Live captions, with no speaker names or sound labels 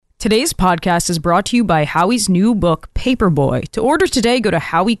Today's podcast is brought to you by Howie's new book, Paperboy. To order today, go to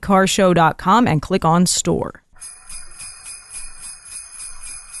howiecarshow.com and click on store.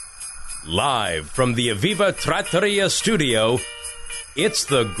 Live from the Aviva Trattoria studio, it's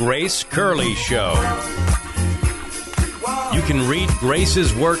the Grace Curley Show. You can read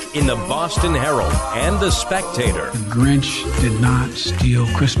Grace's work in the Boston Herald and the Spectator. The Grinch did not steal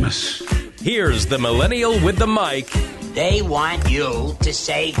Christmas. Here's the millennial with the mic. They want you to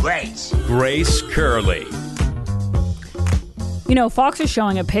say grace. Grace Curley. You know, Fox is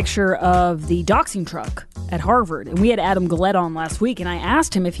showing a picture of the doxing truck at Harvard, and we had Adam Gillette on last week, and I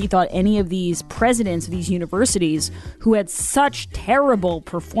asked him if he thought any of these presidents of these universities who had such terrible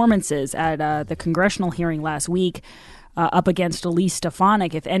performances at the congressional hearing last week up against Elise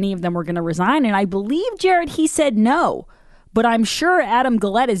Stefanik, if any of them were going to resign. And I believe, Jared, he said no. But I'm sure Adam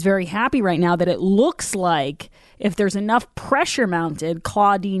Gillette is very happy right now that it looks like if there's enough pressure mounted,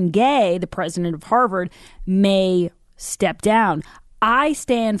 Claudine Gay, the president of Harvard, may step down. I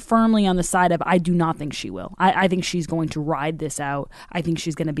stand firmly on the side of I do not think she will. I think she's going to ride this out. I think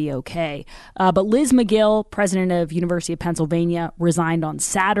she's going to be okay. But Liz McGill, president of University of Pennsylvania, resigned on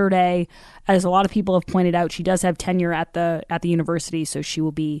Saturday. As a lot of people have pointed out, she does have tenure at the university, so she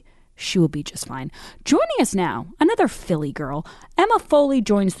will be just fine. Joining us now, another Philly girl. Emma Foley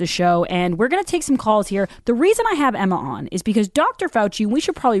joins the show, and we're going to take some calls here. The reason I have Emma on is because Dr. Fauci, we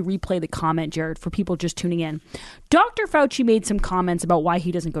should probably replay the comment, Jared, for people just tuning in. Dr. Fauci made some comments about why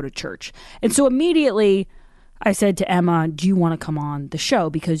he doesn't go to church. And so immediately I said to Emma, do you want to come on the show?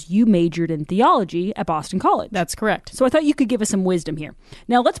 Because you majored in theology at Boston College. That's correct. So I thought you could give us some wisdom here.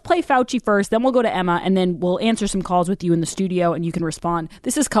 Now let's play Fauci first, then we'll go to Emma, and then we'll answer some calls with you in the studio, and you can respond.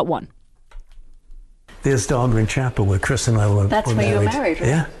 This is cut one. There's Dahlgren Chapel where Chris and I were married. That's where you were married,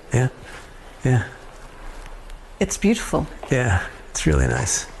 right? Yeah. It's beautiful. Yeah, it's really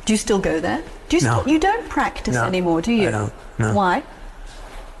nice. Do you still go there? No. You don't practice anymore, do you? I don't, no. Why?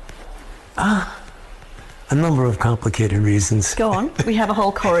 A number of complicated reasons. Go on. We have a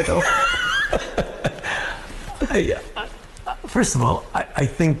whole corridor. First of all, I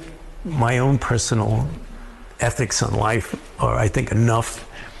think my own personal ethics on life are, I think, enough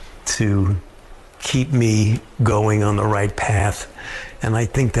to keep me going on the right path. And I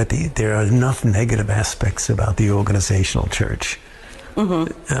think that there are enough negative aspects about the organizational church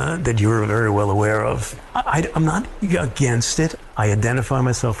that you're very well aware of. I'm not against it. I identify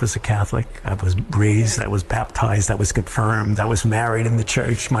myself as a Catholic. I was raised, I was baptized, I was confirmed, I was married in the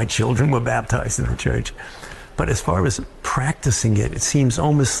church. My children were baptized in the church. But as far as practicing it, it seems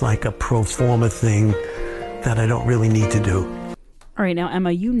almost like a pro forma thing that I don't really need to do. All right, now,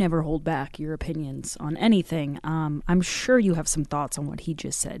 Emma, you never hold back your opinions on anything. I'm sure you have some thoughts on what he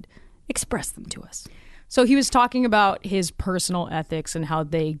just said. Express them to us. So he was talking about his personal ethics and how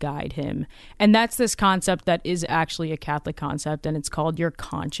they guide him. And that's this concept that is actually a Catholic concept, and it's called your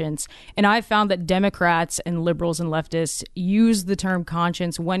conscience. And I've found that Democrats and liberals and leftists use the term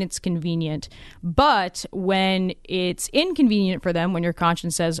conscience when it's convenient. But when it's inconvenient for them, when your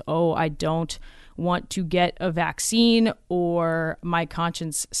conscience says, oh, I don't want to get a vaccine, or my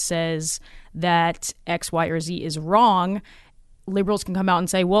conscience says that X, Y, or Z is wrong, liberals can come out and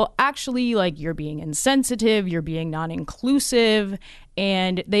say, well, actually, like, you're being insensitive, you're being non-inclusive,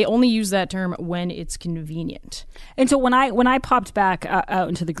 and they only use that term when it's convenient. And so when I popped back out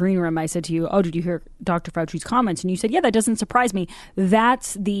into the green room, I said to you, oh, did you hear Dr. Fauci's comments? And you said, yeah, that doesn't surprise me.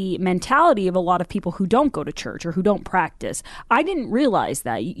 That's the mentality of a lot of people who don't go to church or who don't practice. I didn't realize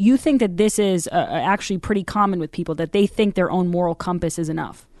that. You think that this is actually pretty common with people, that they think their own moral compass is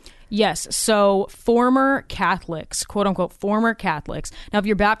enough. Yes. So former Catholics, quote unquote, former Catholics. Now, if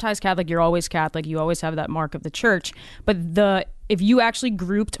you're baptized Catholic, you're always Catholic. You always have that mark of the church. But if you actually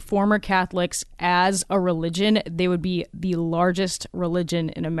grouped former Catholics as a religion, they would be the largest religion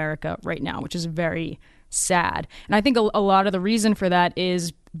in America right now, which is very sad. And I think a lot of the reason for that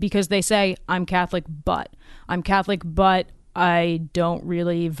is because they say, I'm Catholic, but I don't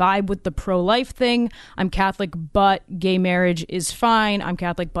really vibe with the pro-life thing. I'm Catholic, but gay marriage is fine. I'm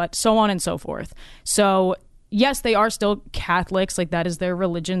Catholic, but so on and so forth. So yes, they are still Catholics. Like, that is their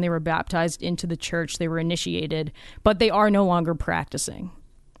religion. They were baptized into the church. They were initiated, but they are no longer practicing.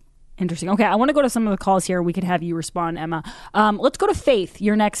 Interesting. Okay, I want to go to some of the calls here. We could have you respond, Emma. Let's go to Faith.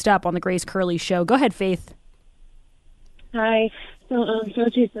 You're next up on the Grace Curley Show. Go ahead, Faith. Hi. So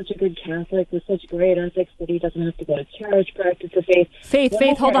Fauci is such a good Catholic with such great ethics that he doesn't have to go to church, practice the faith.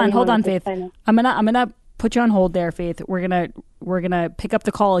 Faith, hold on, Faith. I'm gonna put you on hold there, Faith. We're gonna pick up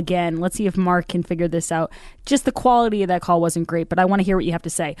the call again. Let's see if Mark can figure this out. Just the quality of that call wasn't great, but I want to hear what you have to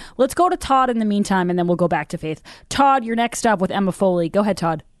say. Let's go to Todd in the meantime, and then we'll go back to Faith. Todd, you're next up with Emma Foley. Go ahead,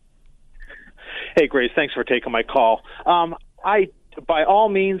 Todd. Hey, Grace, thanks for taking my call. By all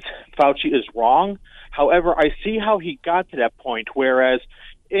means, Fauci is wrong. However, I see how he got to that point, whereas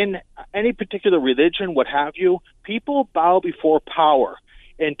in any particular religion, what have you, people bow before power.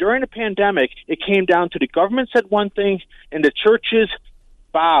 And during the pandemic, it came down to the government said one thing and the churches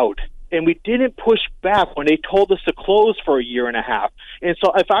bowed. And we didn't push back when they told us to close for a year and a half. And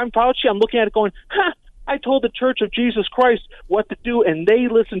so if I'm Fauci, I'm looking at it going, I told the Church of Jesus Christ what to do, and they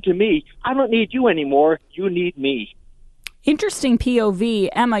listened to me. I don't need you anymore. You need me. Interesting POV.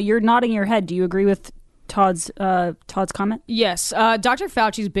 Emma, you're nodding your head. Do you agree with Todd's comment? Yes. Dr.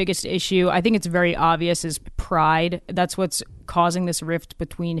 Fauci's biggest issue, I think it's very obvious, is pride. That's what's causing this rift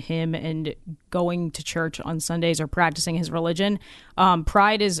between him and going to church on Sundays or practicing his religion.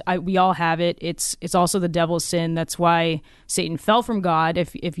 Pride is, we all have it. It's also the devil's sin. That's why Satan fell from God.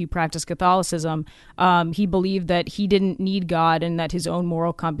 If you practice Catholicism, he believed that he didn't need God and that his own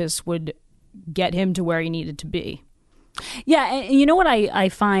moral compass would get him to where he needed to be. Yeah, and you know what I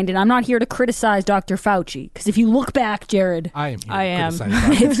find, and I'm not here to criticize Dr. Fauci, because if you look back, Jared, I am.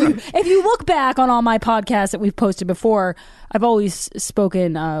 if you look back on all my podcasts that we've posted before, I've always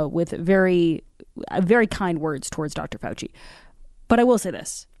spoken with very kind words towards Dr. Fauci. But I will say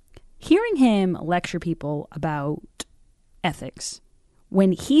this. Hearing him lecture people about ethics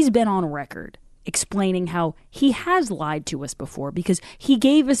when he's been on record explaining how he has lied to us before because he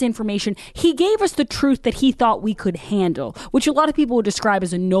gave us information. He gave us the truth that he thought we could handle, which a lot of people would describe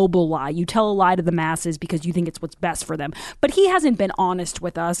as a noble lie. You tell a lie to the masses because you think it's what's best for them. But he hasn't been honest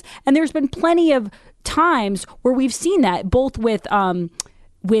with us. And there's been plenty of times where we've seen that, both with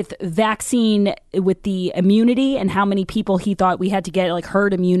vaccine, with the immunity and how many people he thought we had to get, like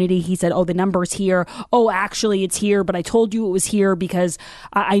herd immunity. He said, oh, the number's here. Oh, actually it's here, but I told you it was here because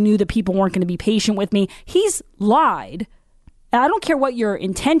I knew that people weren't going to be patient with me. He's lied. I don't care what your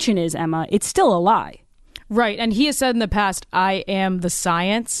intention is, Emma. It's still a lie. Right. And he has said in the past, I am the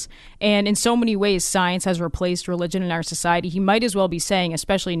science. And in so many ways, science has replaced religion in our society. He might as well be saying,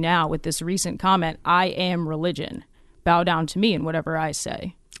 especially now with this recent comment, I am religion. Bow down to me and whatever I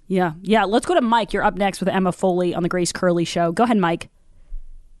say. Yeah. Let's go to Mike. You're up next with Emma Foley on the Grace Curley Show. Go ahead, Mike.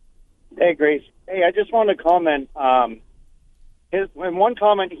 Hey, Grace. Hey, I just want to comment. In one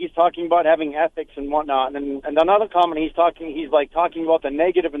comment, he's talking about having ethics and whatnot, and another comment, he's talking about the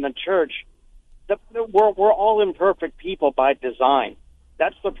negative in the church. We're all imperfect people by design.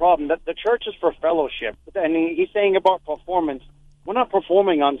 That's the problem. That the church is for fellowship, and he's saying about performance. We're not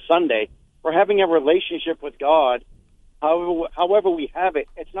performing on Sunday. We're having a relationship with God. However we have it,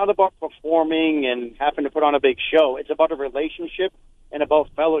 it's not about performing and having to put on a big show. It's about a relationship and about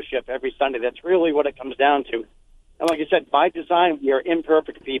fellowship every Sunday. That's really what it comes down to. And like I said, by design, we are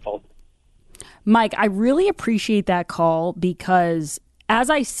imperfect people. Mike, I really appreciate that call because as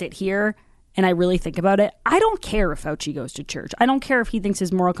I sit here and I really think about it, I don't care if Fauci goes to church. I don't care if he thinks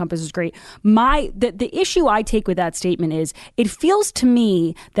his moral compass is great. The issue I take with that statement is it feels to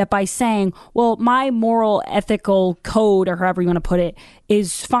me that by saying, well, my moral ethical code, or however you want to put it,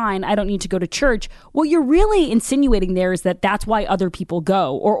 is fine, I don't need to go to church. What you're really insinuating there is that that's why other people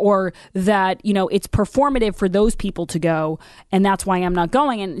go, or that, it's performative for those people to go, and that's why I'm not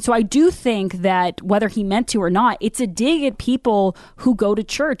going. And so I do think that whether he meant to or not, it's a dig at people who go to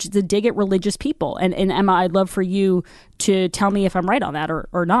church. It's a dig at religious people. And Emma, I'd love for you to tell me if I'm right on that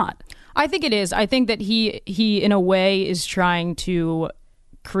or not. I think it is. I think that he in a way is trying to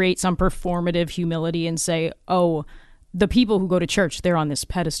create some performative humility and say, oh, the people who go to church, they're on this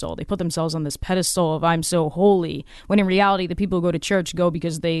pedestal. They put themselves on this pedestal of I'm so holy. When in reality, the people who go to church go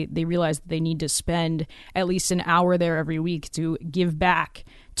because they realize that they need to spend at least an hour there every week to give back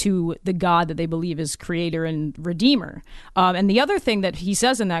to the God that they believe is creator and redeemer. And the other thing that he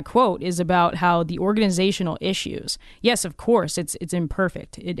says in that quote is about how the organizational issues, yes, of course, it's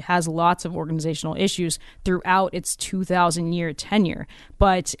imperfect. It has lots of organizational issues throughout its 2,000-year tenure.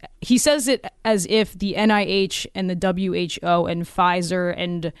 But he says it as if the NIH and the WHO and Pfizer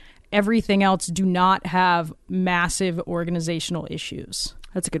and everything else do not have massive organizational issues.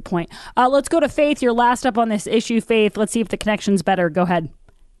 That's a good point. Let's go to Faith. You're last up on this issue, Faith. Let's see if the connection's better. Go ahead.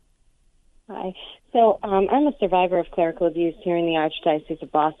 Hi. So I'm a survivor of clerical abuse here in the Archdiocese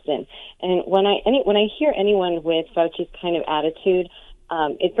of Boston, and when I hear anyone with Fauci's kind of attitude,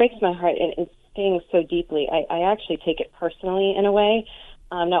 it breaks my heart, and it's staying so deeply. I actually take it personally in a way.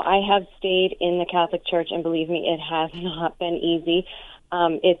 Now, I have stayed in the Catholic Church, and believe me, it has not been easy.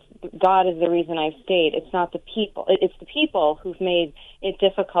 It's God is the reason I've stayed. It's not the people. It's the people who've made it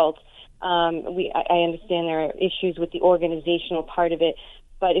difficult. I understand there are issues with the organizational part of it.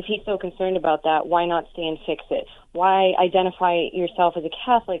 But if he's so concerned about that, why not stay and fix it? Why identify yourself as a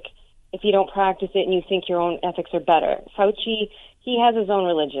Catholic if you don't practice it and you think your own ethics are better. Fauci, he has his own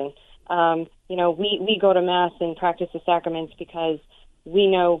religion. We go to Mass and practice the sacraments because we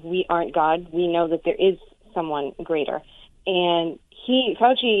know we aren't God. We know that there is someone greater. And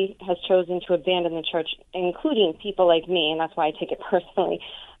Fauci has chosen to abandon the church, including people like me, and that's why I take it personally,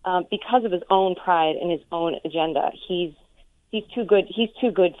 because of his own pride and his own agenda. He's too good. He's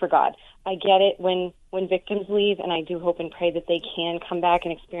too good for God. I get it when victims leave, and I do hope and pray that they can come back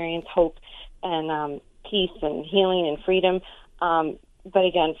and experience hope and peace and healing and freedom. But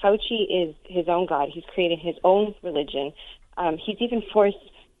again, Fauci is his own God. He's created his own religion. He's even forced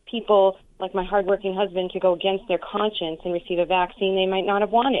people like my hardworking husband to go against their conscience and receive a vaccine they might not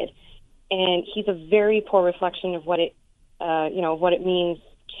have wanted. And he's a very poor reflection of what it means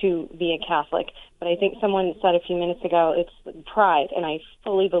to be a Catholic. But I think someone said a few minutes ago, it's pride, and I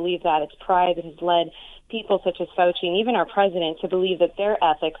fully believe that. It's pride that has led people such as Fauci and even our president to believe that their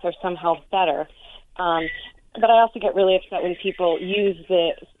ethics are somehow better. But I also get really upset when people use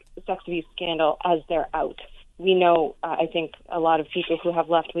the sex abuse scandal as their out. We know, I think, a lot of people who have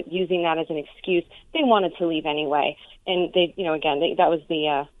left with using that as an excuse. They wanted to leave anyway, and that was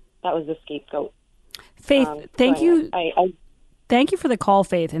the scapegoat. Faith, thank you. I Thank you for the call,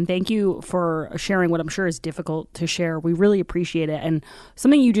 Faith, and thank you for sharing what I'm sure is difficult to share. We really appreciate it. And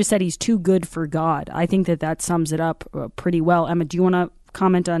something you just said, he's too good for God. I think that sums it up pretty well. Emma, do you want to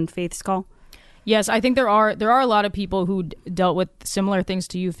comment on Faith's call? Yes, I think there are a lot of people who dealt with similar things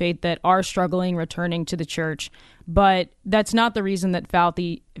to you, Faith, that are struggling returning to the church. But that's not the reason that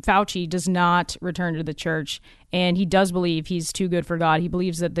Fauci does not return to the church. And he does believe he's too good for God. He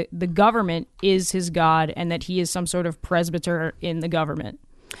believes that the government is his God and that he is some sort of presbyter in the government.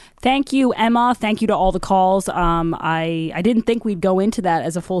 Thank you, Emma. Thank you to all the calls. I didn't think we'd go into that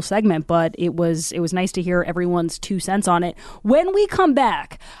as a full segment, but it was nice to hear everyone's 2 cents on it. When we come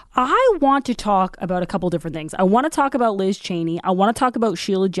back, I want to talk about a couple different things. I want to talk about Liz Cheney. I want to talk about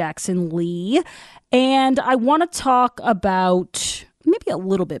Sheila Jackson Lee. And I want to talk about maybe a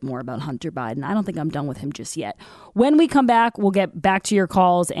little bit more about Hunter Biden. I don't think I'm done with him just yet. When we come back, we'll get back to your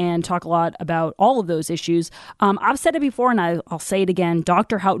calls and talk a lot about all of those issues. I've said it before, and I'll say it again.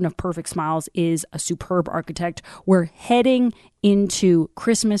 Dr. Houghton of Perfect Smiles is a superb architect. We're heading into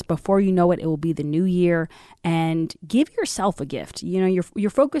Christmas. Before you know it, it will be the new year. And give yourself a gift. You know, you're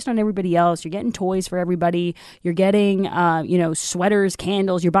focused on everybody else. You're getting toys for everybody. You're getting, sweaters,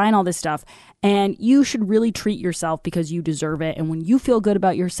 candles. You're buying all this stuff. And you should really treat yourself because you deserve it. And when you feel good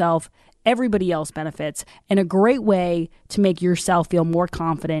about yourself, everybody else benefits. And a great way to make yourself feel more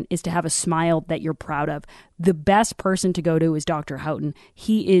confident is to have a smile that you're proud of. The best person to go to is Dr. Houghton.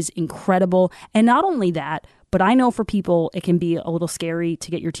 He is incredible. And not only that, but I know for people, it can be a little scary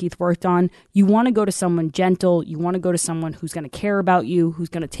to get your teeth worked on. You want to go to someone gentle. You want to go to someone who's going to care about you, who's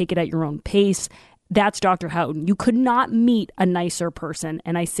going to take it at your own pace. That's Dr. Houghton. You could not meet a nicer person,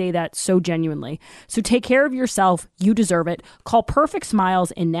 and I say that so genuinely. So take care of yourself. You deserve it. Call Perfect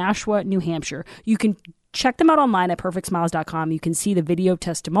Smiles in Nashua, New Hampshire. You can check them out online at perfectsmiles.com. You can see the video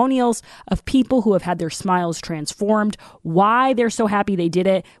testimonials of people who have had their smiles transformed, why they're so happy they did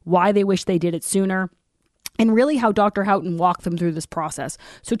it, why they wish they did it sooner, and really how Dr. Houghton walked them through this process.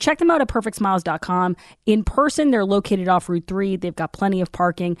 So check them out at perfectsmiles.com. In person, they're located off Route 3. They've got plenty of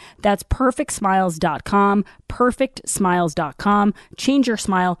parking. That's perfectsmiles.com, perfectsmiles.com. Change your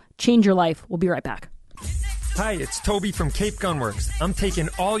smile, change your life. We'll be right back. Hi, it's Toby from Cape Gunworks. I'm taking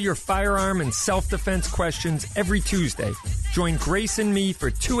all your firearm and self-defense questions every Tuesday. Join Grace and me for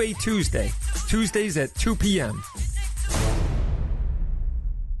 2A Tuesday, Tuesdays at 2 p.m.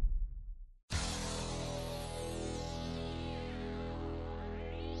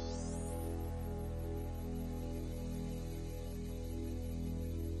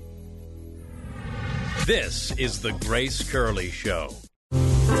 This is the Grace Curley Show.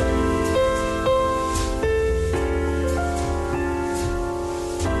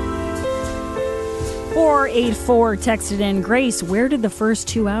 484 texted in, Grace, where did the first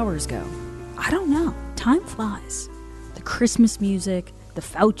 2 hours go? I don't know. Time flies. The Christmas music, the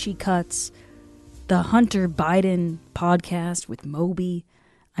Fauci cuts, the Hunter Biden podcast with Moby.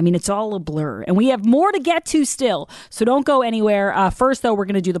 I mean, it's all a blur, and we have more to get to still, so don't go anywhere. First, though, we're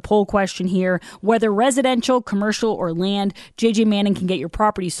going to do the poll question here. Whether residential, commercial, or land, JJ Manning can get your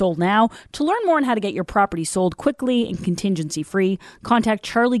property sold now. To learn more on how to get your property sold quickly and contingency-free, contact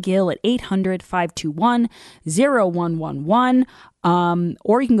Charlie Gill at 800-521-0111,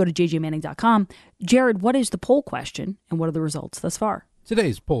 or you can go to jjmanning.com. Jared, what is the poll question, and what are the results thus far?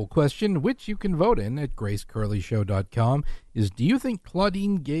 Today's poll question, which you can vote in at gracecurleyshow.com, is do you think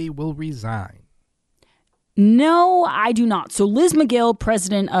Claudine Gay will resign? No, I do not. So Liz McGill,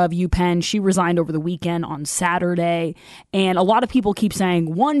 president of UPenn, she resigned over the weekend on Saturday. And a lot of people keep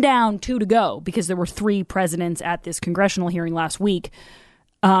saying 1 down, 2 to go, because there were 3 presidents at this congressional hearing last week.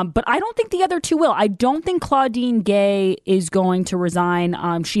 But I don't think the other 2 will. I don't think Claudine Gay is going to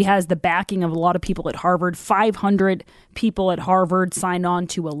resign. She has the backing of a lot of people at Harvard. 500 people at Harvard signed on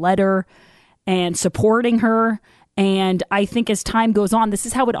to a letter and supporting her. And I think as time goes on, this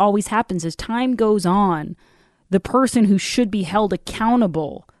is how it always happens. As time goes on, the person who should be held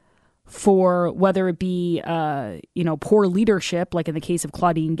accountable for whether it be, poor leadership, like in the case of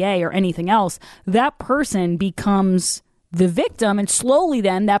Claudine Gay or anything else, that person becomes the victim, and slowly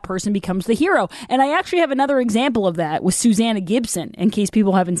then that person becomes the hero. And I actually have another example of that with Susanna Gibson, in case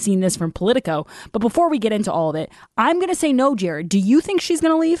people haven't seen this from Politico. But before we get into all of it, I'm going to say no, Jared. Do you think she's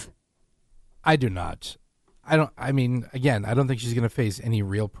going to leave? I do not. I don't think she's going to face any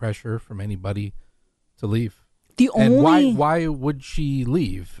real pressure from anybody to leave. Why would she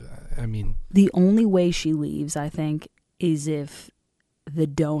leave? The only way she leaves, I think, is if the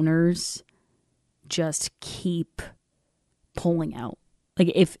donors just keep pulling out.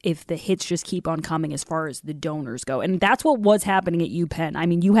 Like if the hits just keep on coming as far as the donors go. And that's what was happening at UPenn. I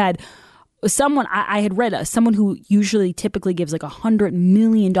mean, you had someone, I had read someone who usually typically gives like $100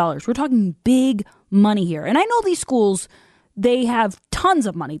 million. We're talking big money here. And I know these schools, they have tons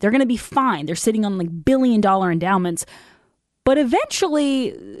of money. They're going to be fine. They're sitting on like $1 billion endowments. But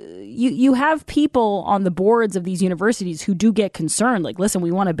eventually you have people on the boards of these universities who do get concerned. Like, listen,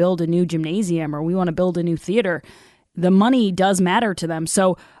 we want to build a new gymnasium or we want to build a new theater. The money does matter to them.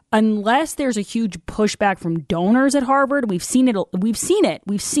 So unless there's a huge pushback from donors at Harvard, we've seen it.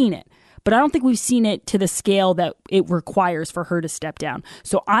 But I don't think we've seen it to the scale that it requires for her to step down.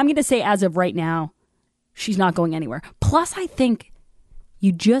 So I'm going to say as of right now, she's not going anywhere. Plus, I think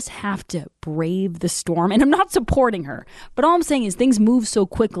you just have to brave the storm. And I'm not supporting her. But all I'm saying is things move so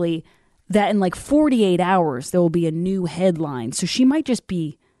quickly that in like 48 hours, there will be a new headline. So she might just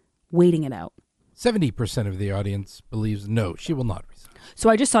be waiting it out. 70% of the audience believes no, she will not resign. So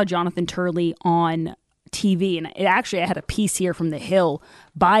I just saw Jonathan Turley on TV, and I had a piece here from The Hill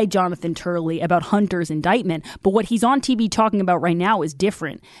by Jonathan Turley about Hunter's indictment, but what he's on TV talking about right now is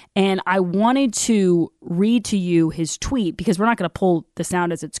different. And I wanted to read to you his tweet, because we're not going to pull the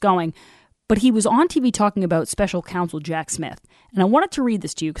sound as it's going, but he was on TV talking about special counsel Jack Smith. And I wanted to read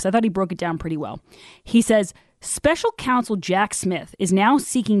this to you because I thought he broke it down pretty well. He says, special counsel Jack Smith is now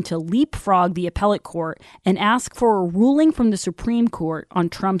seeking to leapfrog the appellate court and ask for a ruling from the Supreme Court on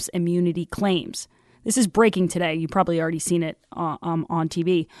Trump's immunity claims. This is breaking today. You've probably already seen it on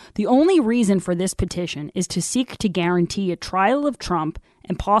TV. The only reason for this petition is to seek to guarantee a trial of Trump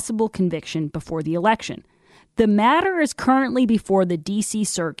and possible conviction before the election. The matter is currently before the D.C.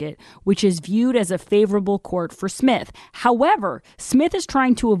 Circuit, which is viewed as a favorable court for Smith. However, Smith is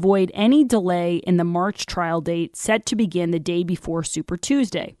trying to avoid any delay in the March trial date set to begin the day before Super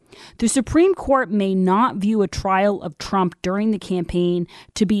Tuesday. The Supreme Court may not view a trial of Trump during the campaign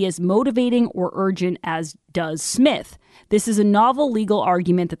to be as motivating or urgent as does Smith. This is a novel legal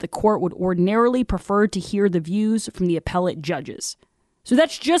argument that the court would ordinarily prefer to hear the views from the appellate judges. So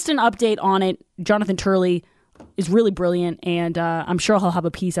that's just an update on it. Jonathan Turley is really brilliant, and I'm sure he'll have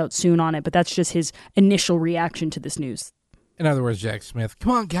a piece out soon on it, but that's just his initial reaction to this news. In other words, Jack Smith,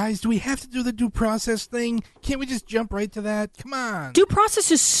 come on, guys, do we have to do the due process thing? Can't we just jump right to that? Come on. Due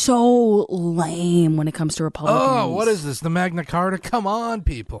process is so lame when it comes to Republicans. Oh, what is this, the Magna Carta? Come on,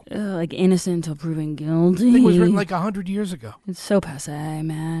 people. Like innocent until proven guilty. I think it was written like 100 years ago. It's so passé,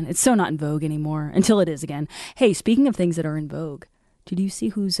 man. It's so not in vogue anymore, until it is again. Hey, speaking of things that are in vogue, did you see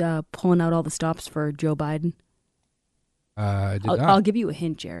who's pulling out all the stops for Joe Biden? I did not. I'll give you a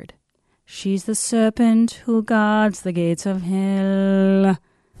hint, Jared. She's the serpent who guards the gates of hell.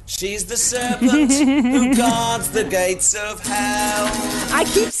 She's the serpent who guards the gates of hell. I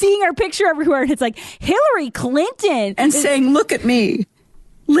keep seeing her picture everywhere, and it's like Hillary Clinton. And saying, look at me.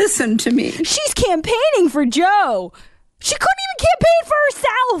 Listen to me. She's campaigning for Joe. She couldn't even campaign for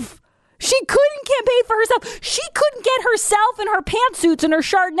herself. She couldn't campaign for herself. She couldn't get herself and her pantsuits and her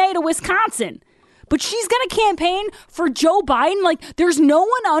Chardonnay to Wisconsin. But she's going to campaign for Joe Biden. Like, there's no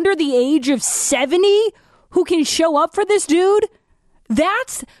one under the age of 70 who can show up for this dude.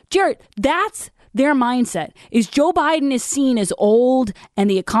 Jared, that's their mindset. Is Joe Biden is seen as old and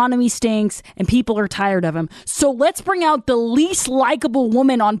the economy stinks and people are tired of him. So let's bring out the least likable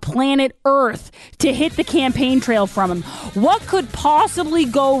woman on planet Earth to hit the campaign trail from him. What could possibly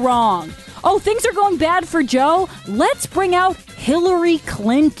go wrong? Oh, things are going bad for Joe? Let's bring out Hillary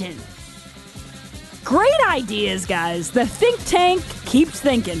Clinton. Great ideas, guys. The think tank keeps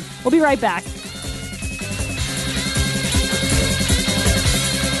thinking. We'll be right back.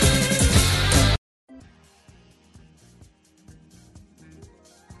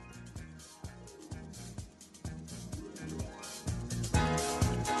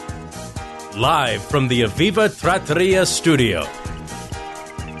 Live from the Aviva Trattoria studio.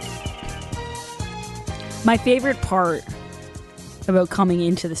 My favorite part about coming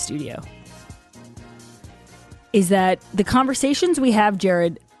into the studio is that the conversations we have,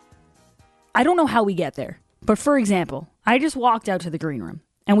 Jared, I don't know how we get there. But for example, I just walked out to the green room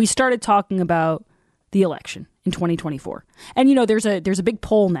and we started talking about the election in 2024. And, you know, there's a big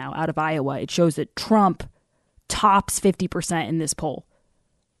poll now out of Iowa. It shows that Trump tops 50% in this poll.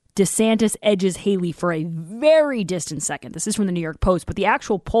 DeSantis edges Haley for a very distant second. This is from the New York Post, but the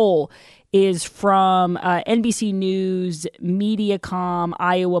actual poll is from NBC News, Mediacom,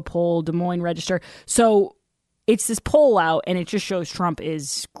 Iowa poll, Des Moines Register. So it's this poll out, and it just shows Trump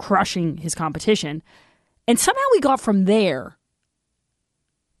is crushing his competition. And somehow we got from there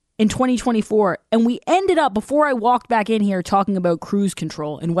in 2024, and we ended up, before I walked back in here, talking about cruise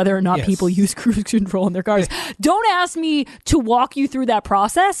control and whether or not people use cruise control in their cars. Don't ask me to walk you through that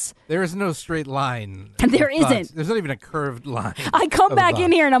process. There is no straight line. There isn't. There's not even a curved line. I come back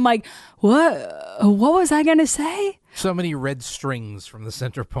in here and I'm like, what was I going to say? So many red strings from the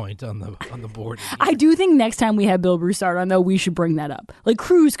center point on the board. I do think next time we have Bill Broussard on, though, we should bring that up. Like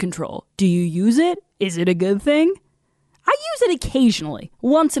cruise control. Do you use it? Is it a good thing? I use it occasionally,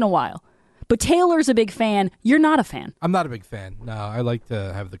 once in a while. But Taylor's a big fan. You're not a fan. I'm not a big fan. No, I like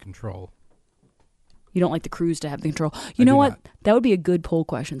to have the control. You don't like the cruise to have the control. You know what? That would be a good poll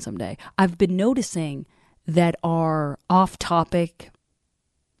question someday. I've been noticing that our off-topic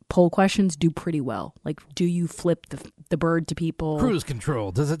poll questions do pretty well. Like, do you flip the bird to people? Cruise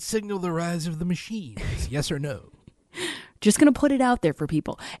control. Does it signal the rise of the machines? Yes or no? Just going to put it out there for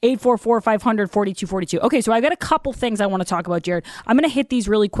people. 844-500-4242. Okay, so I got a couple things I want to talk about, Jared. I'm going to hit these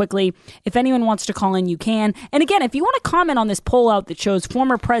really quickly. If anyone wants to call in, you can. And again, if you want to comment on this poll out that shows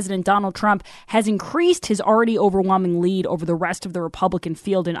former President Donald Trump has increased his already overwhelming lead over the rest of the Republican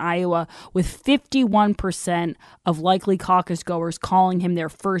field in Iowa, with 51% of likely caucus goers calling him their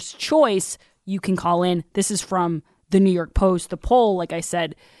first choice, you can call in. This is from the New York Post. The poll, like I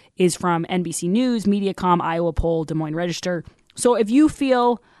said, is from NBC News, Mediacom, Iowa poll, Des Moines Register. So if you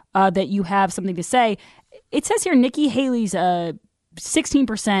feel that you have something to say, it says here Nikki Haley's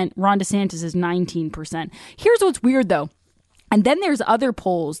 16%, Ron DeSantis is 19%. Here's what's weird, though. And then there's other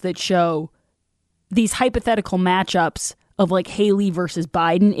polls that show these hypothetical matchups of like Haley versus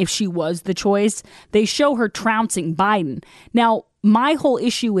Biden if she was the choice. They show her trouncing Biden. Now, my whole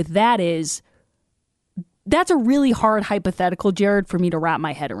issue with that is that's a really hard hypothetical, Jared, for me to wrap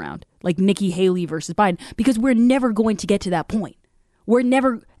my head around. Like Nikki Haley versus Biden, because we're never going to get to that point. We're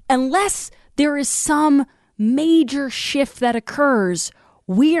never, unless there is some major shift that occurs,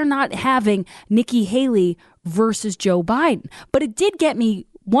 we are not having Nikki Haley versus Joe Biden. But it did get me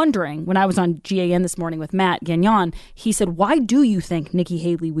wondering when I was on GAN this morning with Matt Gagnon. He said, why do you think Nikki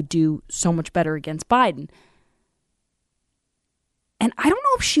Haley would do so much better against Biden? And I don't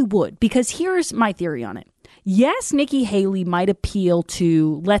know if she would, because here's my theory on it. Yes, Nikki Haley might appeal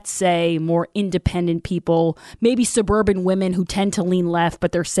to, let's say, more independent people, maybe suburban women who tend to lean left,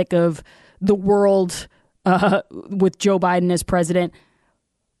 but they're sick of the world with Joe Biden as president.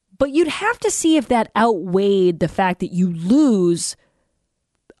 But you'd have to see if that outweighed the fact that you lose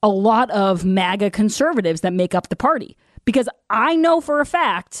a lot of MAGA conservatives that make up the party. Because I know for a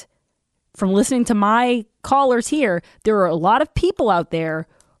fact, from listening to my callers here, there are a lot of people out there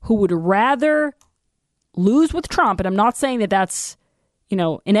who would rather lose with Trump, and I'm not saying that that's,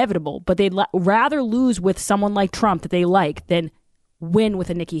 inevitable, but they'd rather lose with someone like Trump that they like than win with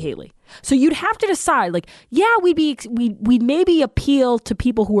a Nikki Haley. So you'd have to decide, we'd maybe appeal to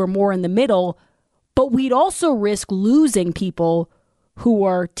people who are more in the middle, but we'd also risk losing people who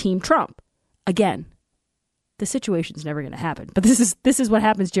are Team Trump. Again, the situation's never going to happen. But this is what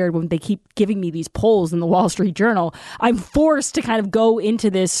happens, Jared, when they keep giving me these polls in the Wall Street Journal. I'm forced to kind of go into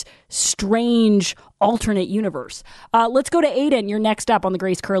this strange alternate universe. Let's go to Aiden. You're next up on the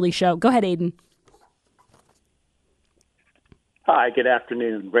Grace Curley Show. Go ahead, Aiden. Hi, good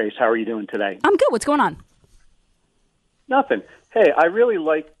afternoon, Grace. How are you doing today? I'm good. What's going on? Nothing. Hey, I really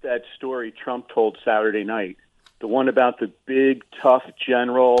liked that story Trump told Saturday night, the one about the big, tough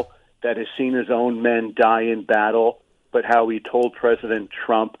general that has seen his own men die in battle, but how he told President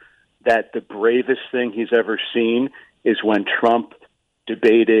Trump that the bravest thing he's ever seen is when Trump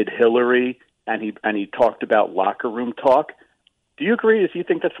debated Hillary and he talked about locker room talk. Do you agree? Do you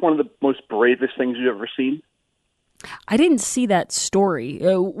think that's one of the most bravest things you've ever seen? I didn't see that story.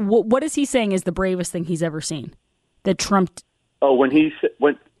 What is he saying is the bravest thing he's ever seen? That Trump... Oh, when he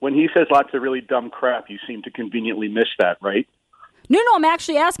says lots of really dumb crap, you seem to conveniently miss that, right? No, I'm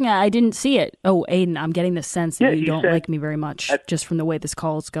actually asking. I didn't see it. Oh, Aiden, I'm getting the sense that you don't like me very much just from the way this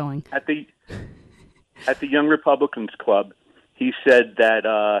call is going. At the Young Republicans Club, he said that,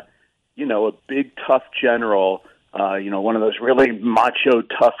 a big, tough general, one of those really macho,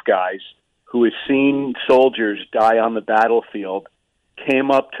 tough guys who has seen soldiers die on the battlefield,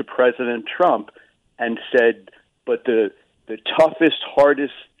 came up to President Trump and said, but the toughest,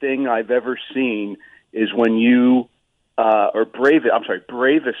 hardest thing I've ever seen is when you,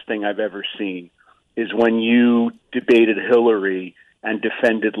 bravest thing I've ever seen is when you debated Hillary and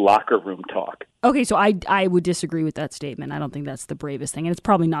defended locker room talk. Okay, so I would disagree with that statement. I don't think that's the bravest thing, and it's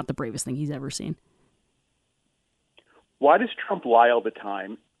probably not the bravest thing he's ever seen. Why does Trump lie all the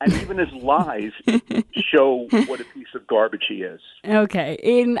time? And even his lies show what a piece of garbage he is. Okay,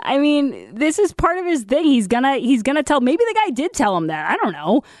 and I mean, this is part of his thing. He's gonna tell. Maybe the guy did tell him that. I don't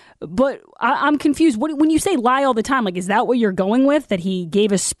know, but I'm confused. When you say lie all the time, like, is that what you're going with? That he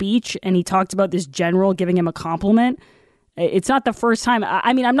gave a speech and he talked about this general giving him a compliment? It's not the first time.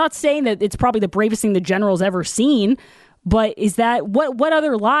 I mean, I'm not saying that it's probably the bravest thing the general's ever seen, but is that what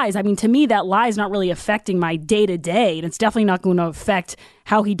other lies? I mean, to me, that lie is not really affecting my day-to-day, and it's definitely not going to affect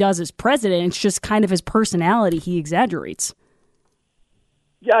how he does as president. It's just kind of his personality he exaggerates.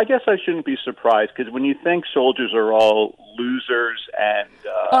 Yeah, I guess I shouldn't be surprised, because when you think soldiers are all losers and...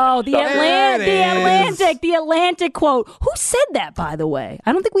 the Atlantic quote. Who said that, by the way?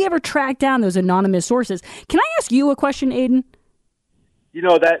 I don't think we ever tracked down those anonymous sources. Can I ask you a question, Aiden? You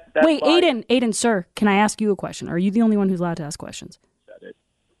know, that Wait, lie... Aiden, sir, can I ask you a question? Are you the only one who's allowed to ask questions?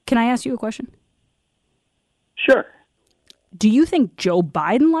 Can I ask you a question? Sure. Do you think Joe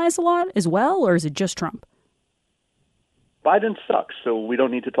Biden lies a lot as well, or is it just Trump? Biden sucks, so we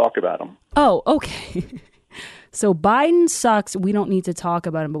don't need to talk about him. Oh, okay. So Biden sucks. We don't need to talk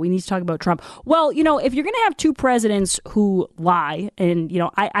about him, but we need to talk about Trump. Well, if you're going to have two presidents who lie, and,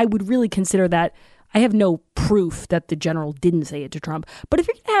 I would really consider that. I have no proof that the general didn't say it to Trump. But if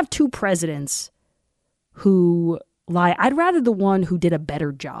you're going to have two presidents who lie, I'd rather the one who did a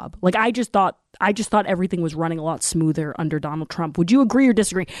better job. Like, I just thought everything was running a lot smoother under Donald Trump. Would you agree or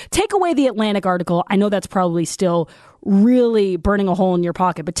disagree? Take away the Atlantic article. I know that's probably still really burning a hole in your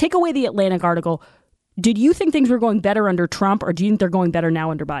pocket, but take away the Atlantic article. Did you think things were going better under Trump, or do you think they're going better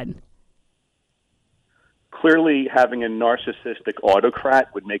now under Biden? Clearly, having a narcissistic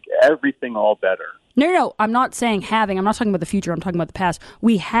autocrat would make everything all better. No. I'm not saying having. I'm not talking about the future. I'm talking about the past.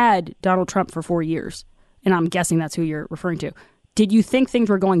 We had Donald Trump for 4 years, and I'm guessing that's who you're referring to. Did you think things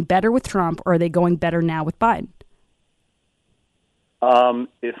were going better with Trump, or are they going better now with Biden?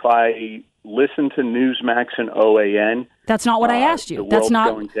 If I listen to Newsmax and OAN... That's not what I asked you. That's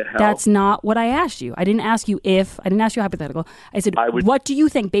not what I asked you. I didn't ask you if. I didn't ask you a hypothetical. I said, what do you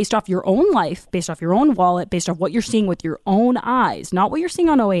think, based off your own life, based off your own wallet, based off what you're seeing with your own eyes, not what you're seeing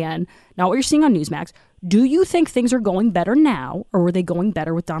on OAN, not what you're seeing on Newsmax, do you think things are going better now, or were they going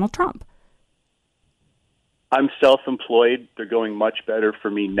better with Donald Trump? I'm self-employed. They're going much better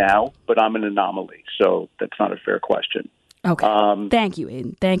for me now, but I'm an anomaly, so that's not a fair question. Okay. Thank you,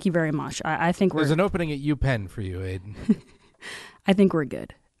 Aiden. Thank you very much. I think there's an opening at UPenn for you, Aiden. I think we're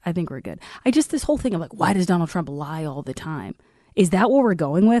good. This whole thing of like, why does Donald Trump lie all the time? Is that what we're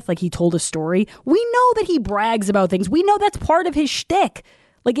going with? Like, he told a story. We know that he brags about things. We know that's part of his shtick.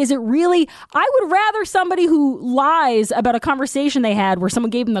 Like, is it really? I would rather somebody who lies about a conversation they had where someone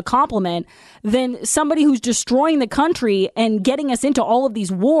gave them the compliment than somebody who's destroying the country and getting us into all of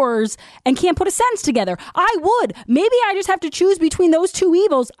these wars and can't put a sentence together. I would. Maybe I just have to choose between those two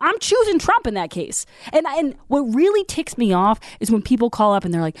evils. I'm choosing Trump in that case. And what really ticks me off is when people call up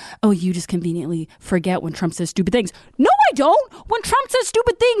and they're like, oh, you just conveniently forget when Trump says stupid things. No, I don't. When Trump says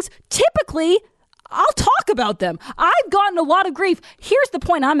stupid things, typically... I'll talk about them. I've gotten a lot of grief. Here's the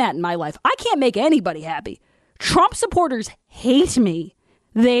point I'm at in my life. I can't make anybody happy. Trump supporters hate me.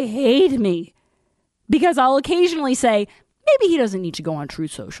 They hate me. Because I'll occasionally say, maybe he doesn't need to go on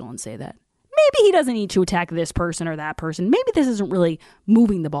Truth Social and say that. Maybe he doesn't need to attack this person or that person. Maybe this isn't really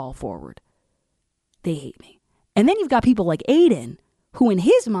moving the ball forward. They hate me. And then you've got people like Aiden, who in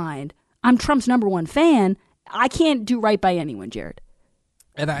his mind, I'm Trump's #1 fan. I can't do right by anyone, Jared.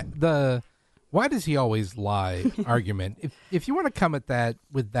 And why does he always lie argument? If you want to come at that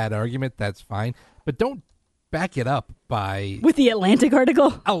with that argument, that's fine. But don't back it up by... With the Atlantic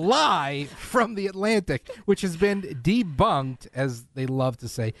article? A lie from the Atlantic, which has been debunked, as they love to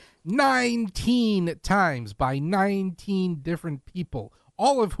say, 19 times by 19 different people,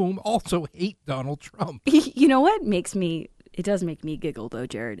 all of whom also hate Donald Trump. You know what it does make me giggle, though,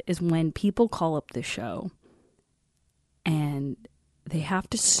 Jared, is when people call up the show and they have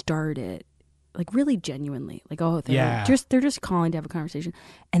to start it like really genuinely, like, oh, they're just calling to have a conversation.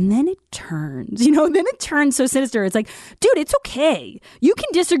 And then it turns, then it turns so sinister. It's like, dude, it's okay. You can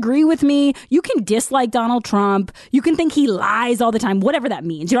disagree with me. You can dislike Donald Trump. You can think he lies all the time, whatever that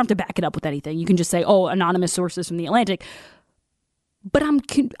means. You don't have to back it up with anything. You can just say, oh, anonymous sources from the Atlantic. But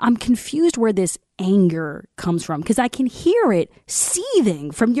I'm confused where this anger comes from, because I can hear it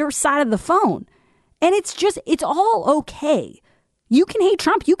seething from your side of the phone. And it's all okay. You can hate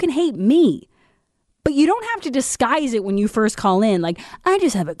Trump. You can hate me. But you don't have to disguise it when you first call in. Like, I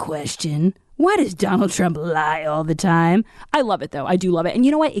just have a question. Why does Donald Trump lie all the time? I love it, though. I do love it. And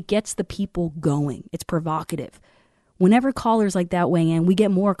you know what? It gets the people going. It's provocative. Whenever callers like that weigh in, we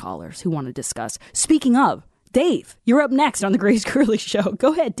get more callers who want to discuss. Speaking of, Dave, you're up next on the Grace Curley Show.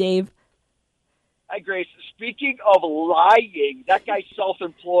 Go ahead, Dave. Hi, Grace. Speaking of lying, that guy's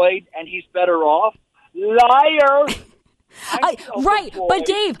self-employed and he's better off. Liar! Right, but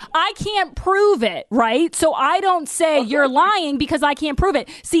Dave, I can't prove it, right? So I don't say you're lying because I can't prove it.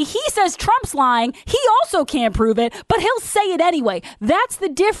 See, he says Trump's lying. He also can't prove it, but he'll say it anyway. That's the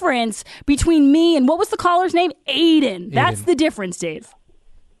difference between me and, what was the caller's name? Aiden. That's the difference, Dave.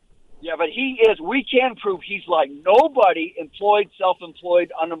 Yeah, but we can prove he's lying. Nobody, employed,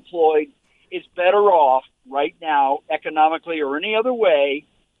 self-employed, unemployed, is better off right now, economically or any other way,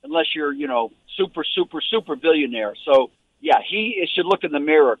 unless you're, super, super, super billionaire. So, yeah, he should look in the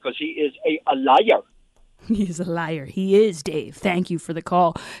mirror because he is a liar. He is a liar. He is, Dave. Thank you for the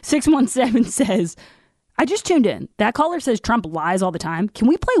call. 617 says, I just tuned in. That caller says Trump lies all the time. Can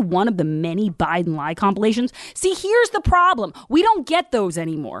we play one of the many Biden lie compilations? See, here's the problem. We don't get those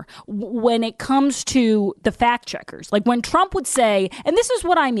anymore when it comes to the fact checkers. Like when Trump would say, and this is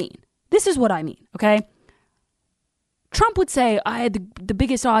what I mean. Okay? Trump would say, I had the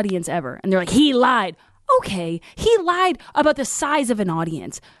biggest audience ever. And they're like, he lied. Okay, he lied about the size of an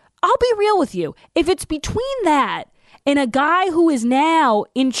audience. I'll be real with you. If it's between that and a guy who is now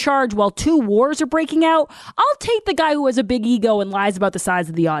in charge while 2 wars are breaking out, I'll take the guy who has a big ego and lies about the size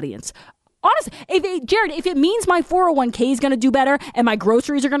of the audience. Honestly, Jared, if it means my 401k is going to do better and my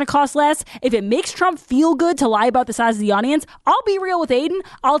groceries are going to cost less, if it makes Trump feel good to lie about the size of the audience, I'll be real with Aiden.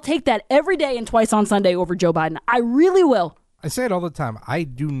 I'll take that every day and twice on Sunday over Joe Biden. I really will. I say it all the time. I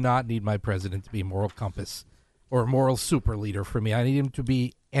do not need my president to be a moral compass or a moral super leader for me. I need him to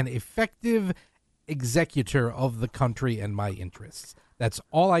be an effective executor of the country and my interests. That's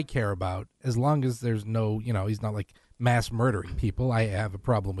all I care about, as long as there's no, he's not like mass murdering people. I have a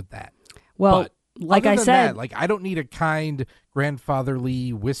problem with that. Well, but like I said, I don't need a kind,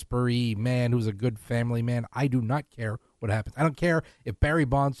 grandfatherly, whispery man who's a good family man. I do not care what happens. I don't care if Barry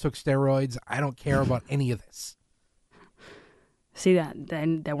Bonds took steroids. I don't care about any of this. See that?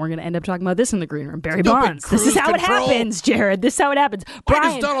 Then we're going to end up talking about this in the green room. Barry Bonds. This is how it happens, Jared. This is how it happens. Brian,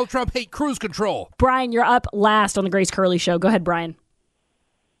 why does Donald Trump hate cruise control? Brian, you're up last on the Grace Curley Show. Go ahead, Brian.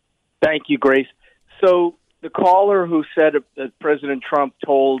 Thank you, Grace. So the caller who said that President Trump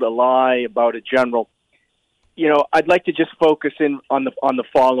told a lie about a general, I'd like to just focus in on the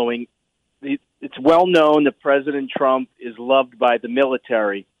following. It's well known that President Trump is loved by the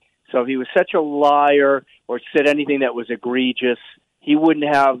military. So if he was such a liar or said anything that was egregious, he wouldn't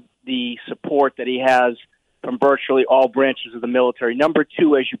have the support that he has from virtually all branches of the military. Number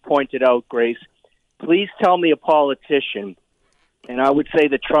 2, as you pointed out, Grace, please tell me a politician, and I would say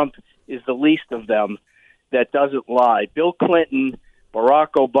that Trump is the least of them, that doesn't lie. Bill Clinton,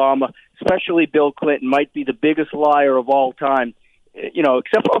 Barack Obama, especially Bill Clinton, might be the biggest liar of all time,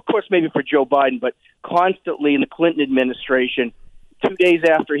 except, of course, maybe for Joe Biden, but constantly in the Clinton administration, 2 days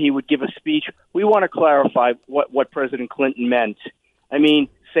after he would give a speech, we want to clarify what President Clinton meant. I mean,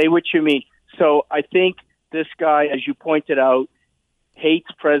 say what you mean. So I think this guy, as you pointed out, hates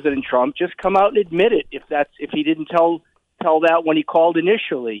President Trump. Just come out and admit it if he didn't tell that when he called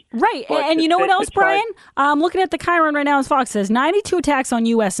initially. Right. And you know what else, Brian? I'm looking at the Chiron right now as Fox says, 92 attacks on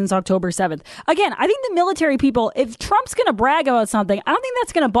U.S. since October 7th. Again, I think the military people, if Trump's going to brag about something, I don't think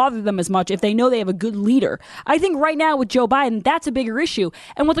that's going to bother them as much if they know they have a good leader. I think right now with Joe Biden, that's a bigger issue.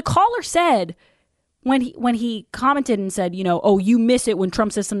 And what the caller said when he commented and said, oh, you miss it when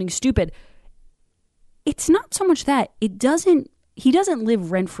Trump says something stupid. It's not so much that. He doesn't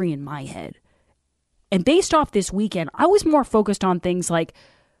live rent-free in my head. And based off this weekend, I was more focused on things like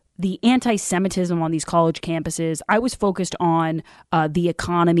the anti-Semitism on these college campuses. I was focused on the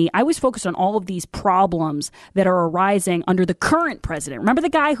economy. I was focused on all of these problems that are arising under the current president. Remember the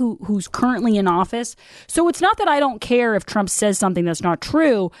guy who's currently in office? So it's not that I don't care if Trump says something that's not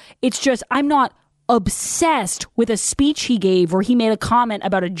true. It's just I'm not obsessed with a speech he gave where he made a comment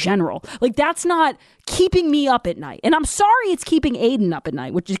about a general. Like, that's not keeping me up at night. And I'm sorry it's keeping Aiden up at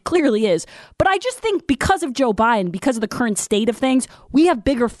night, which it clearly is. But I just think because of Joe Biden, because of the current state of things, we have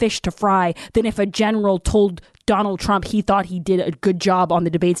bigger fish to fry than if a general told Donald Trump he thought he did a good job on the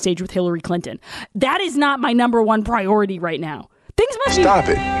debate stage with Hillary Clinton. That is not my number one priority right now. Things must Stop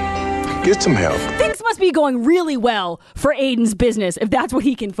it. Get some help. Things must be going really well for Aiden's business if that's what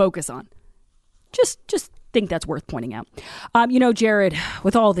he can focus on. Just think that's worth pointing out. Jared,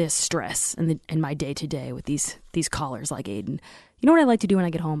 with all this stress and my day-to-day with these callers like Aiden, you know what I like to do when I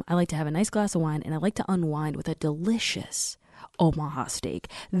get home? I like to have a nice glass of wine, and I like to unwind with a delicious Omaha steak.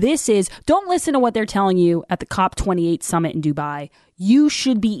 Don't listen to what they're telling you at the COP28 summit in Dubai. You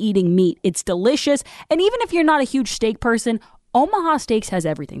should be eating meat. It's delicious. And even if you're not a huge steak person, Omaha Steaks has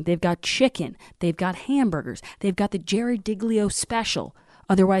everything. They've got chicken. They've got hamburgers. They've got the Jared Diglio special,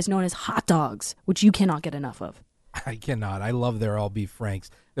 otherwise known as hot dogs, which you cannot get enough of. I cannot. I love their all beef franks.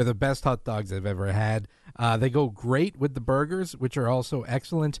 They're the best hot dogs I've ever had. They go great with the burgers, which are also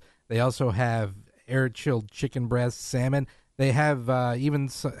excellent. They also have air-chilled chicken breast, salmon. They have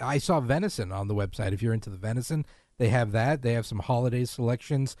I saw venison on the website. If you're into the venison, they have that. They have some holiday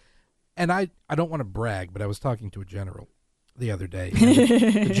selections. And I don't want to brag, but I was talking to a general the other day.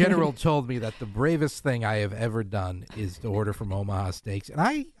 The general told me that the bravest thing I have ever done is to order from Omaha Steaks. And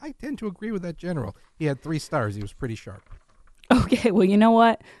I tend to agree with that general. He had 3 stars. He was pretty sharp. Okay, well, you know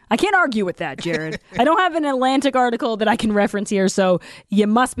what? I can't argue with that, Jared. I don't have an Atlantic article that I can reference here, so you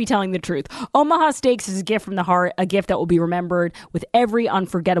must be telling the truth. Omaha Steaks is a gift from the heart, a gift that will be remembered with every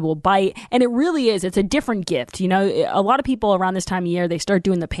unforgettable bite, and it really is. It's a different gift. You know, a lot of people around this time of year, they start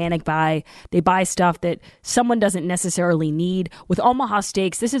doing the panic buy. They buy stuff that someone doesn't necessarily need. With Omaha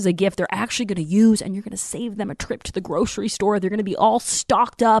Steaks, this is a gift they're actually going to use, and you're going to save them a trip to the grocery store. They're going to be all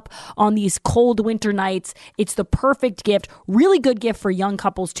stocked up on these cold winter nights. It's the perfect gift. Really good gift for young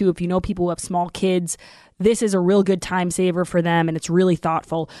couples, too. If you know people who have small kids, this is a real good time saver for them, and it's really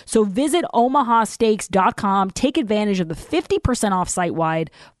thoughtful. So visit omahasteaks.com. Take advantage of the 50% off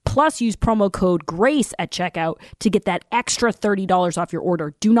site-wide, plus use promo code GRACE at checkout to get that extra $30 off your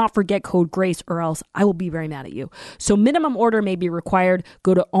order. Do not forget code GRACE, or else I will be very mad at you. So minimum order may be required.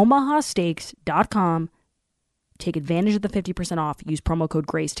 Go to omahasteaks.com. Take advantage of the 50% off. Use promo code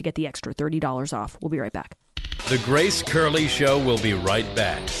GRACE to get the extra $30 off. We'll be right back. The Grace Curley Show will be right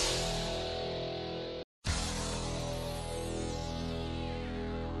back.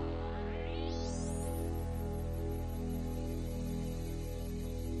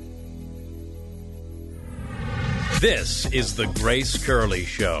 This is The Grace Curley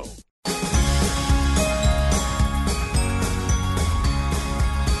Show.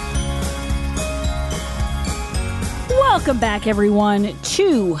 Welcome back, everyone,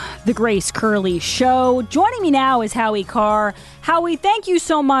 to The Grace Curley Show. Joining me now is Howie Carr. Howie, thank you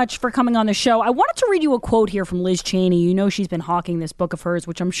so much for coming on the show. I wanted to read you a quote here from Liz Cheney. You know she's been hawking this book of hers,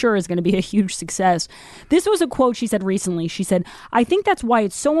 which I'm sure is going to be a huge success. This was a quote she said recently. She said, "I think that's why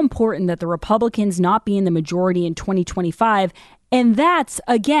it's so important that the Republicans not be in the majority in 2025. And that's,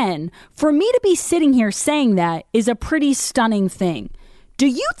 again, for me to be sitting here saying that is a pretty stunning thing." Do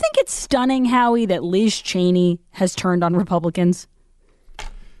you think it's stunning, Howie, that Liz Cheney has turned on Republicans?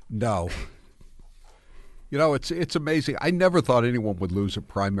 No. You know, it's amazing. I never thought anyone would lose a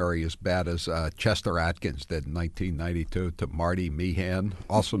primary as bad as Chester Atkins did in 1992 to Marty Meehan,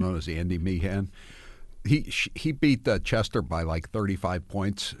 also known as Andy Meehan. He beat Chester by like 35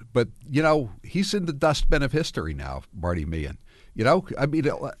 points. But, you know, he's in the dustbin of history now, Marty Meehan. You know, I mean,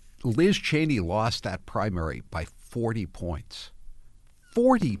 Liz Cheney lost that primary by 40 points.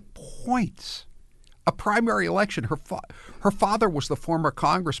 40 points. A primary election. Her father was the former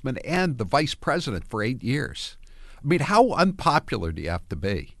congressman and the vice president for 8 years. I mean, how unpopular do you have to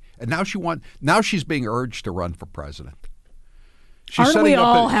be? And now she's being urged to run for president. She's setting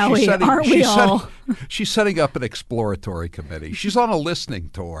up an exploratory committee. She's on a listening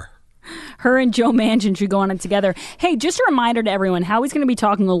tour. Her and Joe Manchin should go on it together. Hey, just a reminder to everyone, Howie's going to be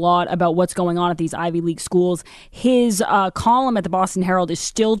talking a lot about what's going on at these Ivy League schools. His column at the Boston Herald is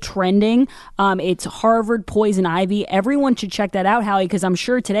still trending. It's Harvard, Poison Ivy. Everyone should check that out, Howie, because I'm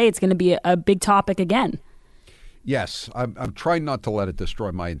sure today it's going to be a big topic again. Yes, I'm trying not to let it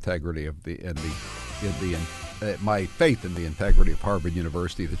destroy my integrity my faith in the integrity of Harvard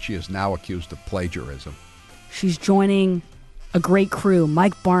University that she is now accused of plagiarism. She's joining a great crew.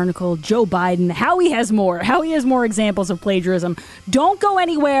 Mike Barnacle, Joe Biden. Howie has more. Howie has more examples of plagiarism. Don't go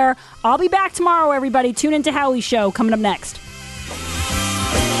anywhere. I'll be back tomorrow, everybody. Tune into Howie's show coming up next.